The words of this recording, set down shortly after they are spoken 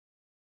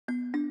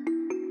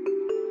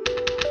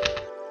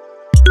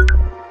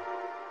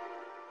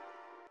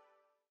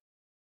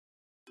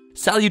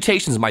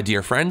Salutations, my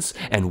dear friends,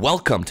 and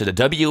welcome to the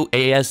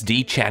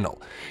WASD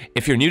channel.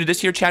 If you're new to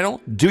this here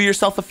channel, do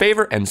yourself a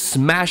favor and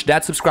smash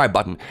that subscribe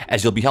button,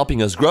 as you'll be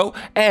helping us grow,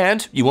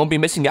 and you won't be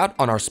missing out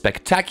on our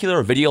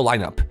spectacular video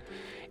lineup.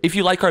 If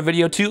you like our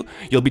video too,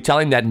 you'll be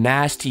telling that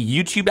nasty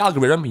YouTube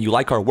algorithm you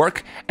like our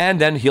work,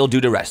 and then he'll do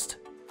the rest.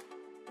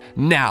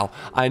 Now,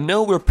 I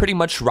know we're pretty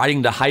much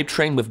riding the hype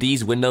train with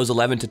these Windows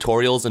 11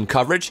 tutorials and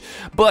coverage,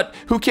 but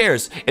who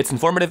cares? It's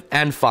informative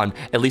and fun,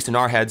 at least in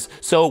our heads,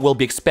 so we'll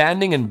be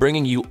expanding and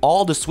bringing you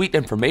all the sweet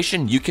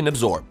information you can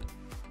absorb.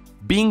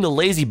 Being the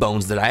lazy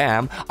bones that I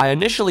am, I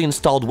initially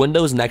installed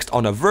Windows Next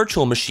on a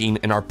virtual machine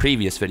in our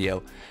previous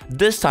video.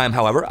 This time,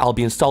 however, I'll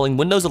be installing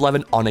Windows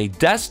 11 on a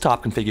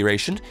desktop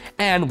configuration,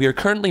 and we are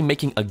currently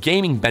making a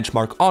gaming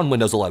benchmark on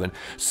Windows 11,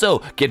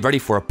 so get ready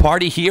for a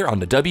party here on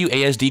the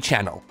WASD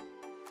channel.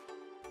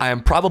 I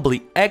am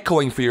probably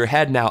echoing through your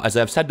head now, as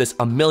I've said this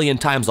a million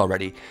times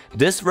already.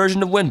 This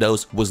version of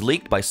Windows was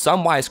leaked by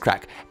some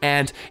wisecrack,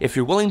 and if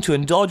you're willing to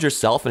indulge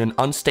yourself in an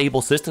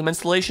unstable system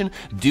installation,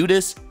 do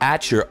this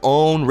at your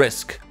own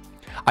risk.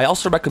 I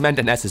also recommend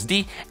an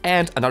SSD,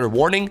 and another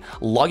warning,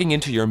 logging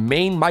into your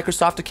main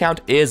Microsoft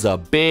account is a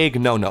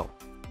big no-no.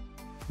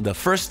 The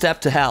first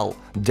step to hell,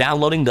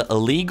 downloading the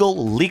illegal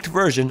leaked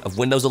version of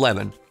Windows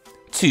 11.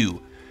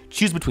 2.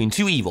 Choose between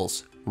two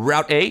evils.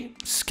 Route A,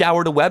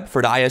 scour the web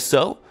for the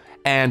ISO,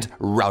 and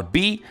Route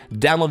B,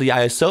 download the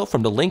ISO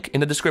from the link in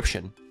the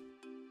description.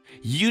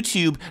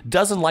 YouTube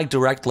doesn't like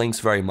direct links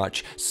very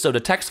much, so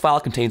the text file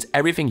contains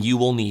everything you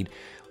will need.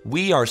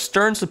 We are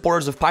stern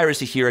supporters of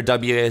piracy here at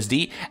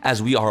WASD,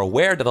 as we are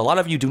aware that a lot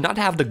of you do not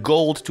have the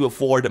gold to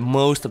afford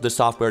most of the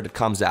software that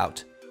comes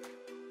out.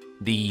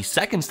 The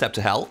second step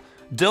to hell,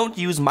 don't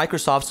use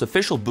Microsoft's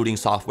official booting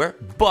software,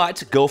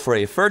 but go for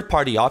a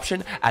third-party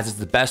option, as it's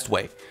the best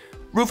way.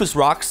 Rufus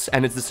rocks,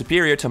 and it's the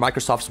superior to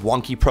Microsoft's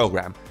wonky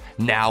program.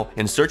 Now,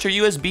 insert your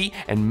USB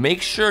and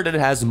make sure that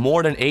it has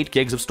more than 8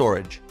 gigs of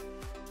storage.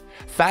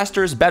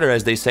 Faster is better,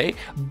 as they say,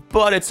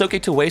 but it's okay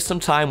to waste some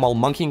time while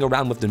monkeying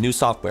around with the new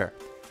software.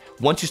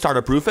 Once you start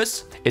up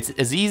Rufus, it's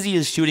as easy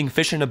as shooting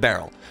fish in a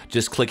barrel.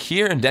 Just click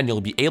here and then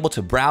you'll be able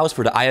to browse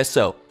for the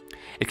ISO.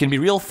 It can be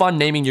real fun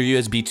naming your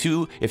USB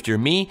too, if you're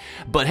me,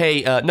 but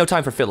hey, no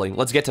time for fiddling.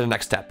 Let's get to the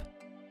next step.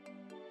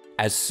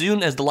 As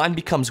soon as the line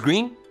becomes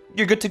green,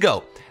 you're good to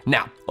go.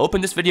 Now,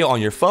 open this video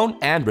on your phone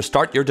and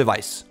restart your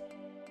device.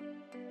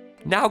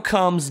 Now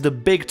comes the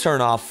big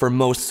turnoff for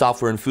most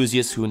software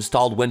enthusiasts who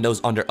installed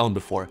Windows on their own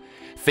before.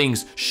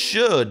 Things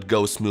should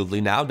go smoothly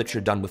now that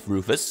you're done with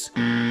Rufus.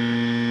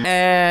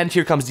 And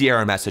here comes the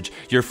error message.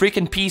 Your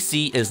freaking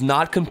PC is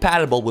not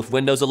compatible with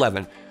Windows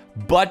 11.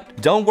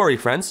 But don't worry,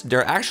 friends, there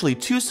are actually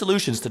two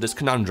solutions to this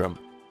conundrum.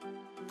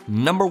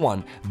 Number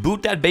 1,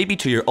 boot that baby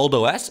to your old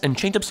OS and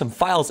change up some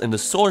files in the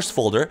source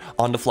folder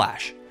on the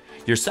flash.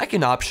 Your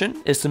second option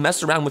is to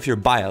mess around with your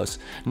BIOS.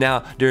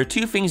 Now, there are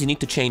two things you need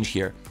to change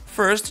here.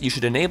 First, you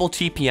should enable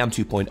TPM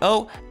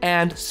 2.0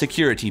 and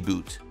security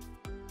boot.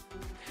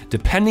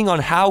 Depending on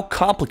how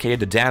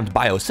complicated the damned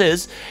BIOS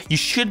is, you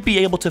should be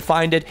able to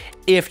find it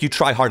if you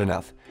try hard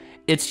enough.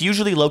 It's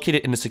usually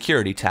located in the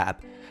security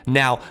tab.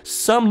 Now,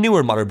 some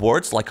newer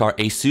motherboards, like our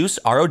Asus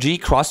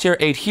ROG Crosshair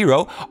 8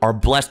 Hero, are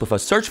blessed with a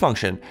search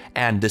function,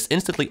 and this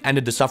instantly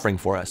ended the suffering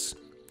for us.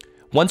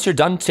 Once you're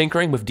done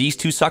tinkering with these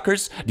two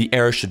suckers, the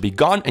error should be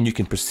gone and you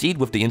can proceed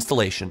with the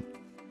installation.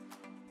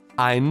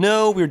 I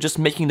know we're just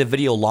making the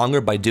video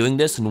longer by doing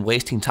this and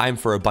wasting time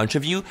for a bunch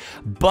of you,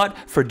 but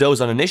for those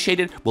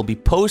uninitiated, we'll be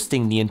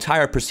posting the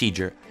entire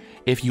procedure.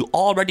 If you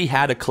already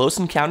had a close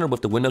encounter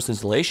with the Windows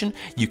installation,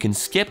 you can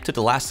skip to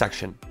the last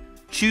section.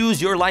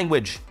 Choose your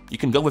language. You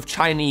can go with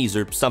Chinese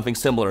or something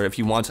similar if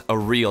you want a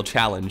real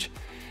challenge.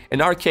 In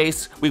our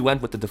case, we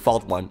went with the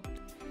default one.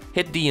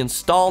 Hit the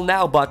Install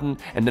Now button,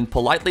 and then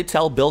politely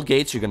tell Bill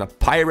Gates you're gonna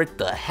pirate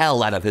the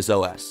hell out of his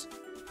OS.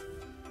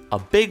 A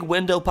big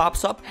window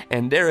pops up,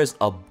 and there is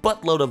a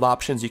buttload of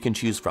options you can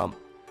choose from.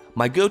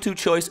 My go-to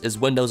choice is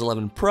Windows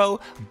 11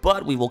 Pro,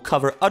 but we will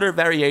cover other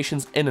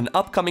variations in an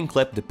upcoming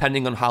clip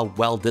depending on how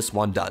well this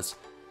one does.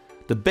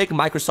 The big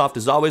Microsoft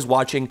is always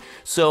watching,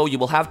 so you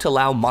will have to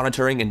allow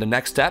monitoring in the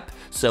next step,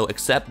 so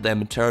accept them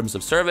in terms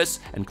of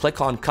service and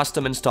click on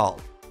Custom Install.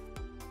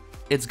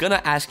 It's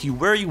gonna ask you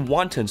where you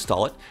want to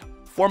install it,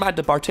 format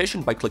the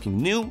partition by clicking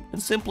New,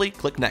 and simply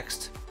click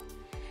Next.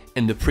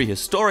 In the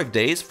prehistoric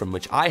days from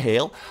which I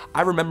hail,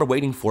 I remember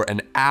waiting for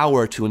an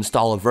hour to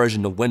install a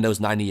version of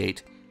Windows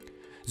 98.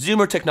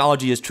 Zoomer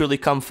technology has truly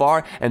come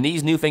far, and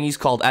these new thingies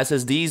called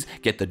SSDs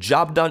get the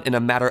job done in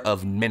a matter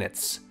of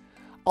minutes.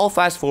 I'll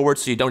fast forward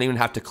so you don't even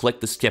have to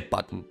click the skip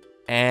button.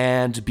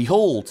 And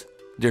behold,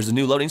 there's a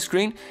new loading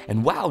screen,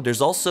 and wow,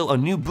 there's also a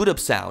new boot up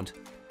sound.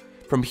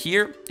 From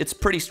here, it's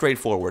pretty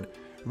straightforward.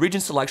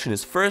 Region selection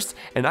is first,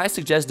 and I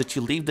suggest that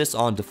you leave this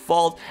on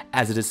default,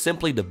 as it is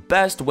simply the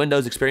best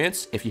Windows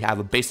experience if you have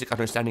a basic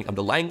understanding of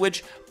the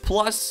language,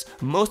 plus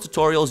most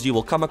tutorials you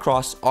will come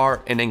across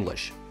are in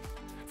English.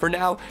 For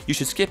now, you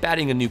should skip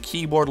adding a new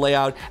keyboard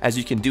layout, as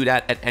you can do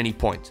that at any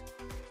point.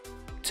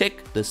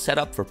 Tick the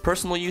Setup for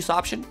Personal Use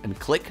option and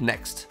click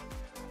Next.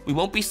 We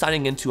won't be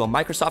signing into a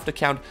Microsoft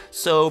account,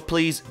 so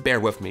please bear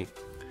with me.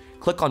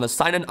 Click on the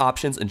sign-in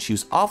options and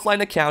choose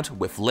offline account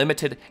with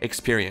limited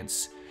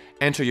experience.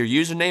 Enter your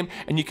username,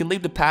 and you can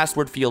leave the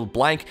password field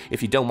blank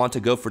if you don't want to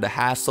go for the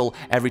hassle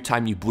every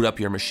time you boot up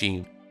your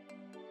machine.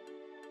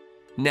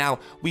 Now,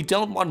 we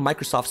don't want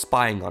Microsoft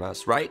spying on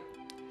us, right?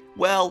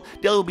 Well,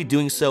 they'll be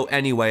doing so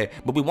anyway,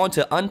 but we want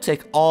to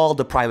untick all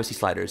the privacy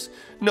sliders.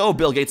 No,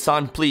 Bill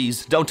Gates-san,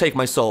 please, don't take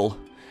my soul.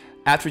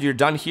 After you're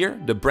done here,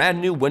 the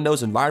brand new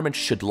Windows environment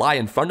should lie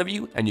in front of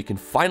you, and you can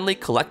finally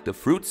collect the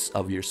fruits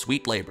of your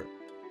sweet labor.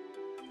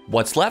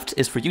 What's left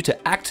is for you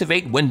to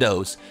activate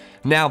Windows.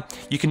 Now,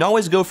 you can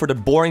always go for the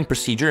boring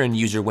procedure and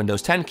use your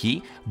Windows 10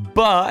 key,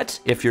 but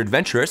if you're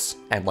adventurous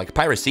and like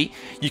piracy,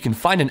 you can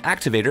find an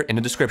activator in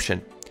the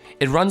description.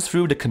 It runs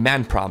through the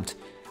command prompt.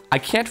 I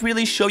can't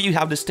really show you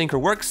how this stinker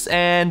works,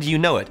 and you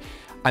know it.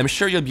 I'm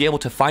sure you'll be able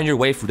to find your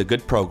way through the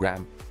good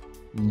program.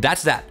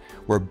 That's that.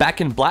 We're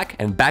back in black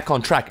and back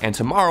on track, and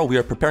tomorrow we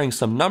are preparing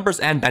some numbers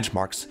and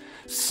benchmarks.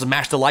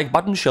 Smash the like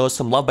button, show us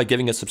some love by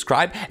giving a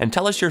subscribe, and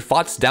tell us your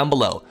thoughts down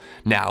below.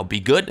 Now, be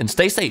good and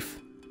stay safe.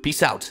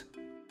 Peace out.